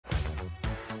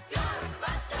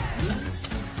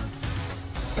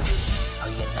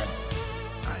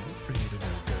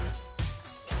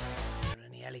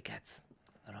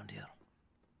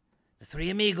three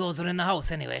amigos are in the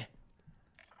house anyway.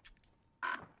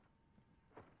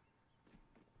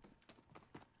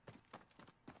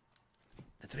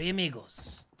 The three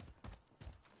amigos.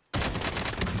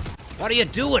 What are you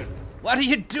doing? What are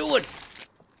you doing?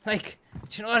 Like,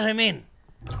 do you know what I mean?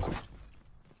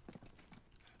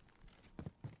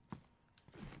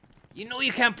 You know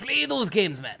you can't play those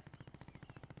games, man.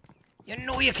 You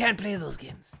know you can't play those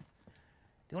games.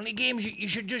 The only games you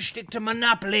should just stick to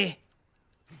Monopoly,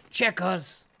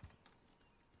 checkers,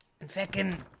 and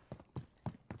fucking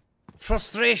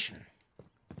frustration.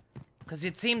 Because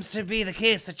it seems to be the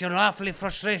case that you're awfully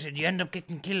frustrated. You end up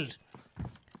getting killed.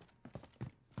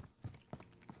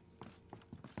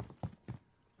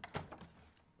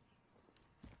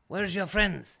 Where's your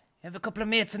friends? You have a couple of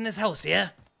mates in this house, yeah?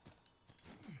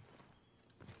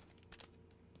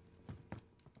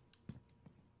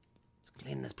 Let's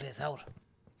clean this place out.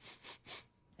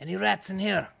 Any rats in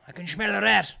here? I can smell a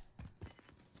rat.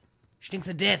 Stinks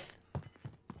of death.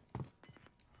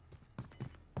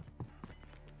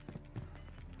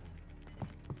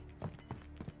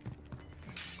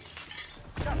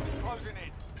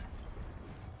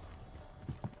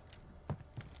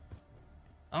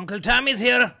 Uncle Tommy's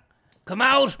here. Come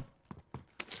out.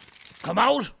 Come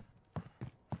out.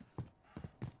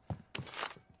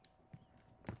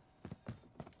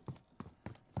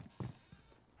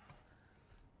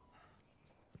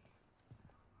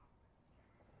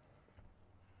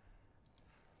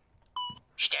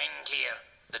 Stand clear.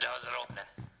 The doors are opening.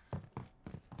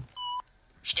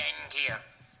 Stand clear.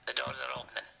 The doors are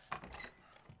opening.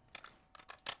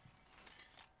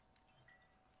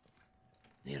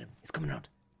 Near him. He's coming out.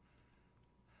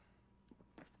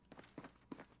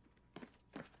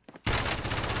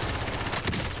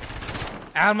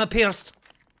 Armor pierced.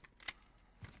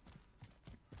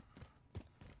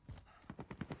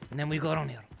 And then we go around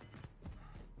here.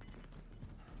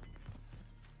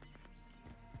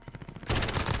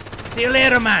 See you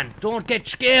later, man. Don't get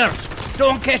scared.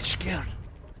 Don't get scared.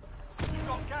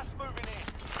 Got gas moving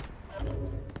in.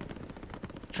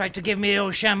 Tried to give me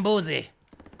old Shambozi.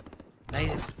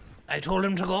 I told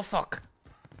him to go fuck.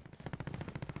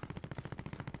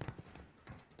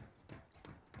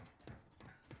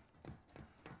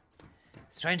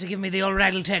 He's trying to give me the old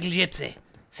raggle-taggle gypsy.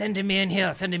 Sending me in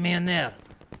here, sending me in there.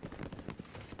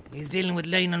 He's dealing with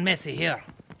Lionel Messi here.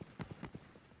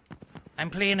 I'm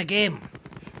playing a game.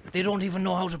 They don't even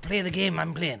know how to play the game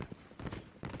I'm playing. Do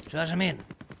you know what I mean?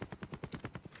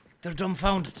 They're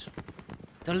dumbfounded.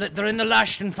 They're in the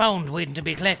lost and found waiting to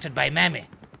be collected by Mammy.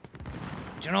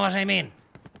 Do you know what I mean?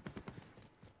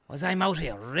 Was I'm out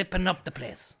here ripping up the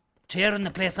place. Tearing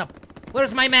the place up.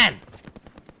 Where's my man?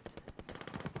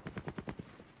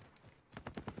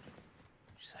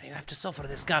 So you have to suffer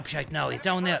this gobshite now. He's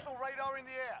down there. Personal radar in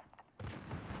the air.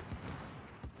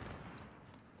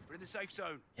 We're in the safe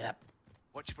zone. Yep.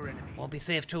 Watch for enemy. Won't be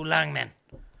safe too long, man.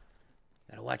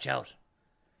 Gotta watch out.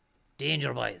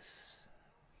 Danger, boys.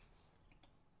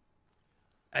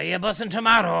 Are you bussing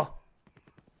tomorrow?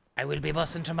 I will be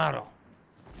bussing tomorrow.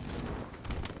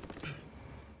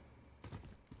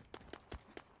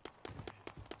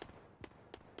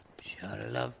 Sure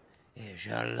love, yeah,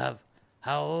 sure love.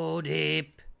 How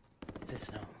deep? What's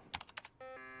this now?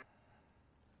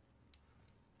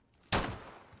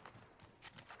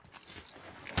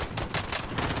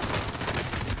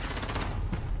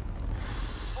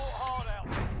 Fought hard out.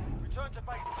 Return to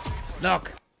base.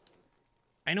 Look,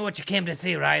 I know what you came to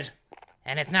see, right?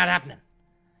 And it's not happening.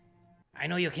 I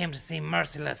know you came to see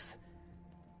merciless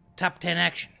top 10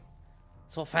 action.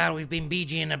 So far we've been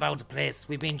BGing about the place.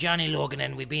 We've been Johnny Logan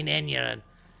and we've been Enya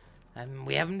and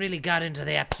we haven't really got into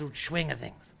the absolute swing of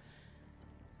things.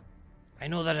 I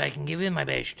know that I can give you my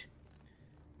best.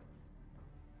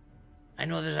 I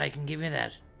know that I can give you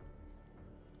that.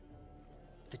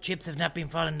 The chips have not been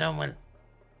falling down well.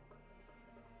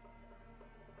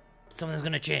 Something's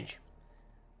gonna change.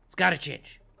 It's gotta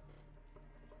change.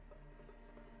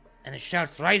 And it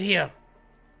starts right here.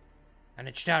 And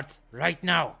it starts right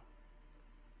now.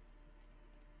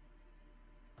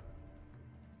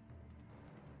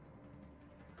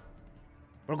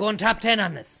 We're going top 10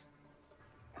 on this.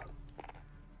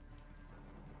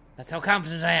 That's how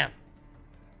confident I am.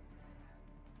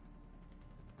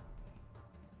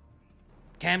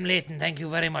 Cam Layton, thank you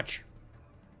very much.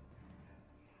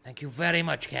 Thank you very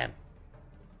much, Cam.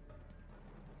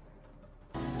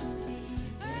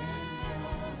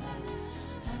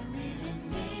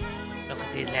 Look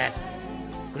at these lads.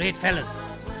 Great fellas.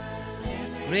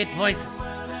 Great voices.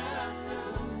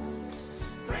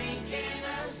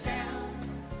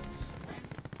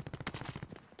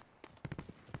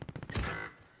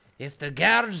 If the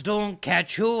guards don't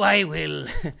catch you, I will.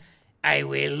 I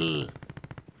will.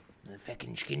 I'll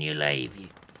fucking skin you alive, you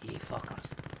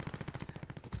fuckers.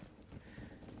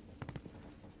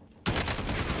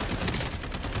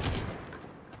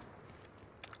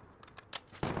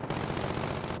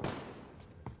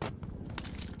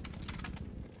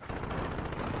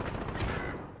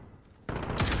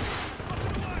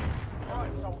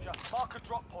 Alright, soldier. Mark a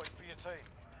drop point for your team.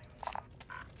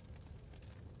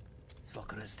 This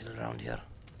fucker is still around here.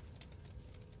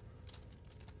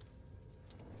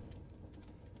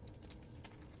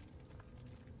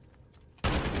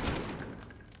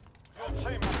 Your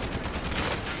team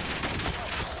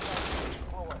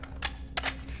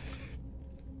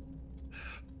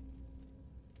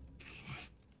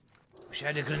Wish I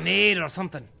had a grenade or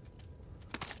something.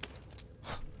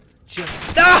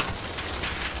 Just. Ah!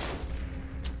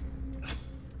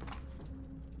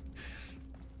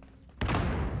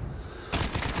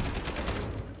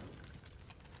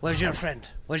 Where's your friend?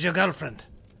 Where's your girlfriend?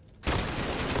 Yes.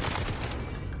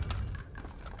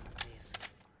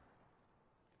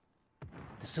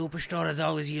 The superstore has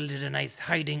always yielded a nice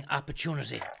hiding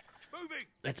opportunity. Moving!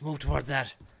 Let's move towards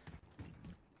that.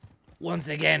 Once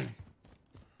again,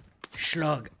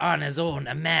 Shlug on his own,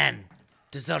 a man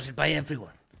deserted by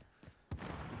everyone.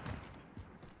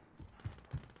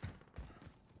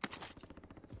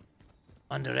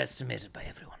 Underestimated by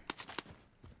everyone.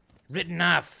 Written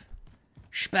off.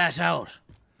 Spat out.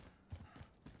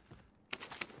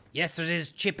 Yesterday's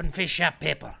chip and fish shop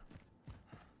paper.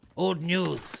 Old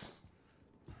news.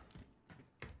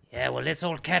 Yeah, well, this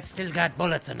old cat still got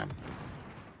bullets in him.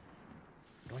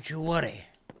 Don't you worry.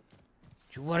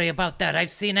 Don't you worry about that.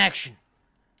 I've seen action.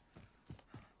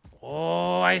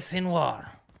 Oh, I've seen war.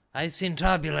 I've seen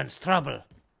turbulence, trouble.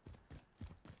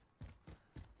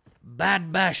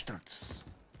 Bad bastards.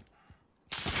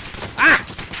 Ah!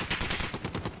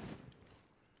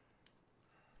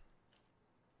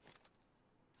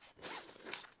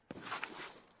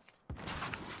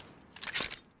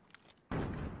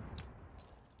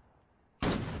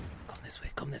 Come this way,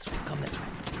 come this way, come this way.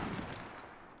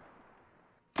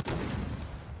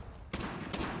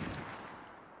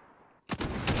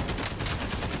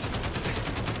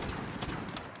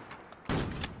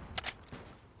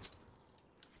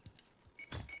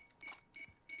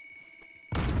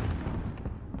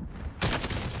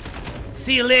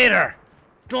 See you later.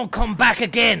 Don't come back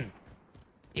again.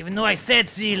 Even though I said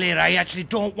see you later, I actually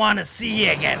don't want to see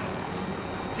you again.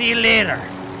 See you later.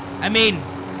 I mean,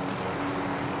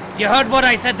 you heard what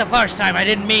I said the first time. I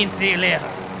didn't mean see you later.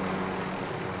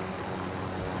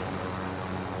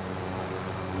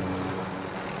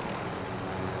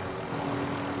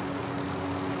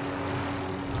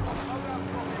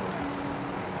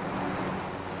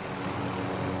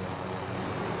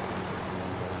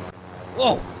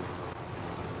 Whoa!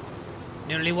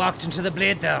 Nearly walked into the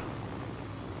blade there.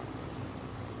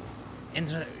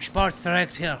 Into the Sports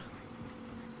Direct here.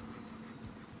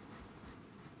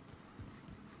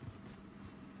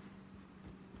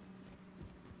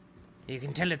 You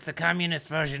can tell it's the communist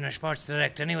version of Sports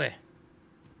Direct anyway.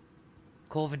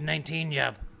 COVID-19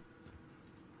 job.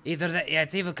 Either that, yeah,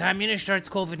 it's either communist or it's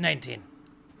COVID-19.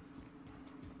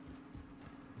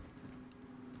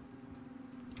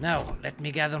 Now, let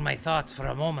me gather my thoughts for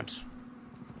a moment.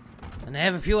 And I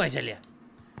have a few, I tell you.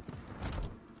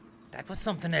 That was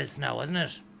something else now, wasn't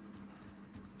it? Did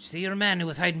you see your man who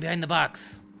was hiding behind the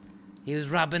box? He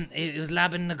was lobbing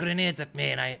the grenades at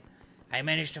me, and I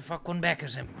managed to fuck one back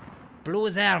at him. Blew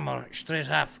his armor straight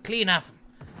off, clean off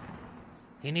him.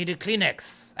 He needed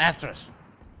Kleenex after it.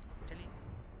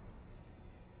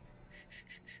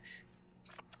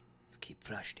 Let's keep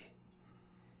Frosty.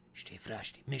 Stay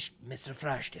Frosty. Mr.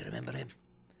 Frosty, remember him?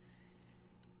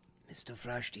 Mr.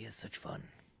 Frosty is such fun.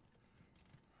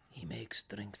 He makes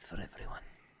drinks for everyone.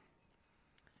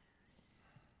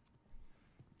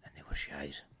 And they were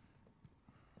shite.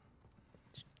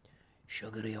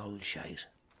 Sugary old shite.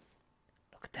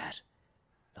 Look at that.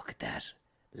 Look at that.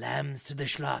 Lambs to the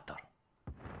slaughter.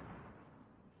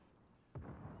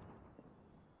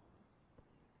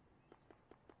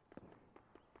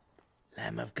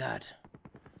 Lamb of God,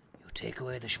 you take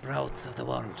away the sprouts of the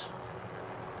world.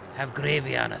 Have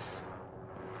gravy on us.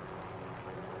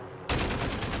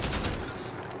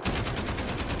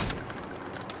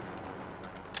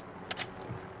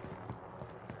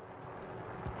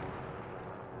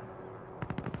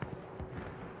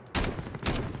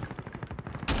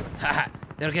 Haha,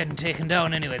 they're getting taken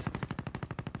down anyways.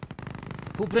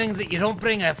 Who brings it? You don't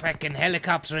bring a fucking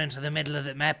helicopter into the middle of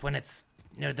the map when it's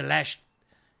near the lash.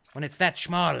 When it's that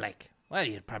small, like. Well,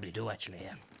 you'd probably do actually,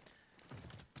 yeah.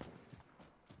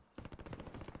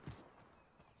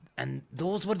 And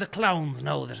those were the clowns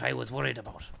now that I was worried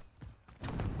about.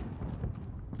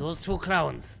 Those two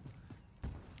clowns.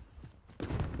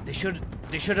 They should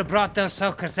have brought their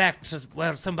circus act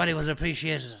where somebody was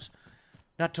appreciated it.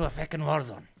 Not to a fucking war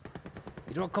zone.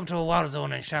 You don't come to a war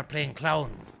zone and start playing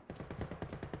clowns.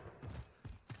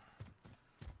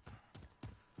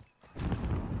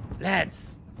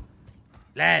 Lads.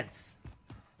 Lads.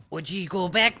 Would ye go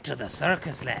back to the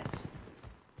circus, lads?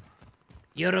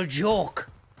 You're a joke.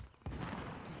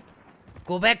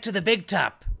 Go back to the big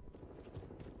top.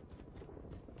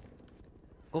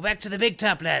 Go back to the big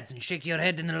top, lads, and shake your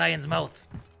head in the lion's mouth.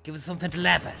 Give us something to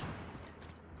laugh at.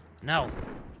 Now,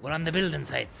 we're on the building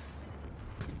sites.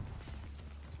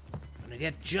 Gonna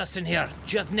get just in here.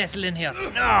 Just nestle in here.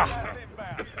 No! Gas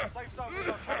inbound. Safe zone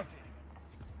relocated.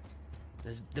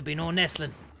 There'll be no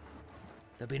nestling.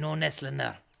 There'll be no nestling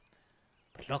there.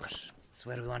 But look it. This is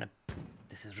where we want to...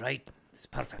 This is right. This is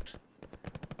perfect.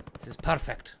 This is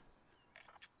perfect.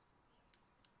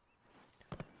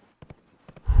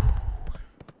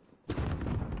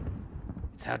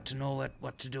 It's hard to know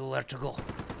what to do, where to go.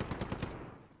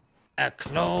 A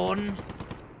clone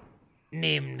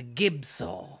named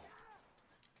Gibso.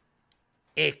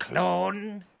 A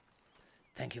clone.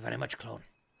 Thank you very much, clone.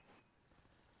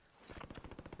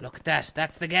 Look at that.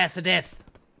 That's the gas of death.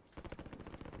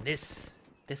 This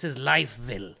is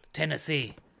Lifeville,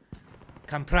 Tennessee.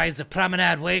 Comprised of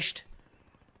Promenade Waste,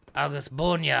 August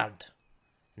Boneyard,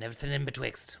 and everything in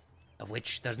betwixt, of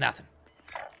which there's nothing.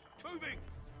 Moving.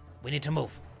 We need to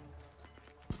move.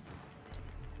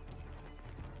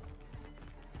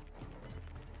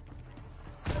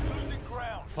 Losing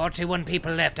ground. 41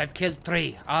 people left. I've killed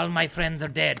 3. All my friends are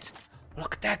dead.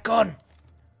 Look at that gun.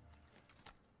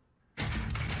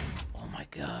 Oh my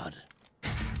god.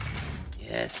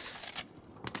 Yes.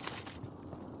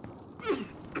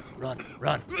 Run,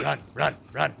 run, run, run,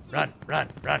 run, run,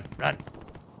 run, run, run.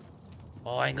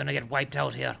 Oh, I'm gonna get wiped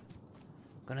out here.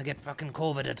 Gonna get fucking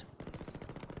COVIDed.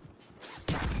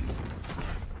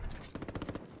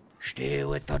 Stay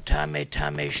with the Tommy,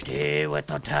 Tommy, stay with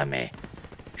the Tommy.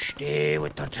 Stay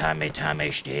with the Tommy,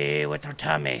 Tommy, stay with the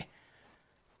Tommy.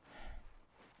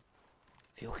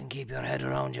 If you can keep your head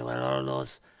around you while all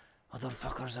those other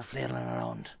fuckers are flailing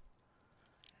around.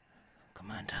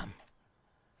 Come on, Tom.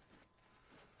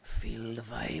 Feel the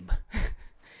vibe.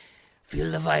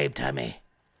 Feel the vibe, Tommy.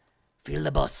 Feel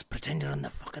the bus. Pretend you're on the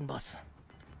fucking bus.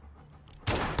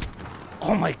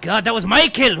 Oh my god, that was my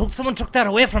kill! Someone took that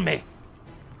away from me!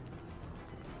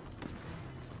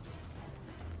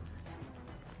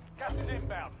 Gas is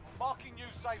inbound. Marking new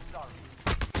safe zone.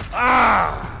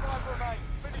 Ah! 5 remain.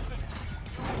 Finish it.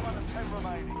 You will run at 10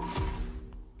 remaining.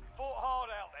 Fought hard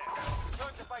out there.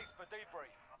 Return to base for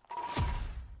debrief.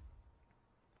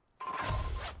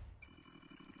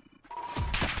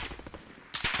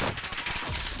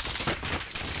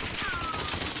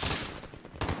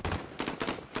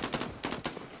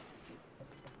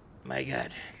 My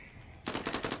god.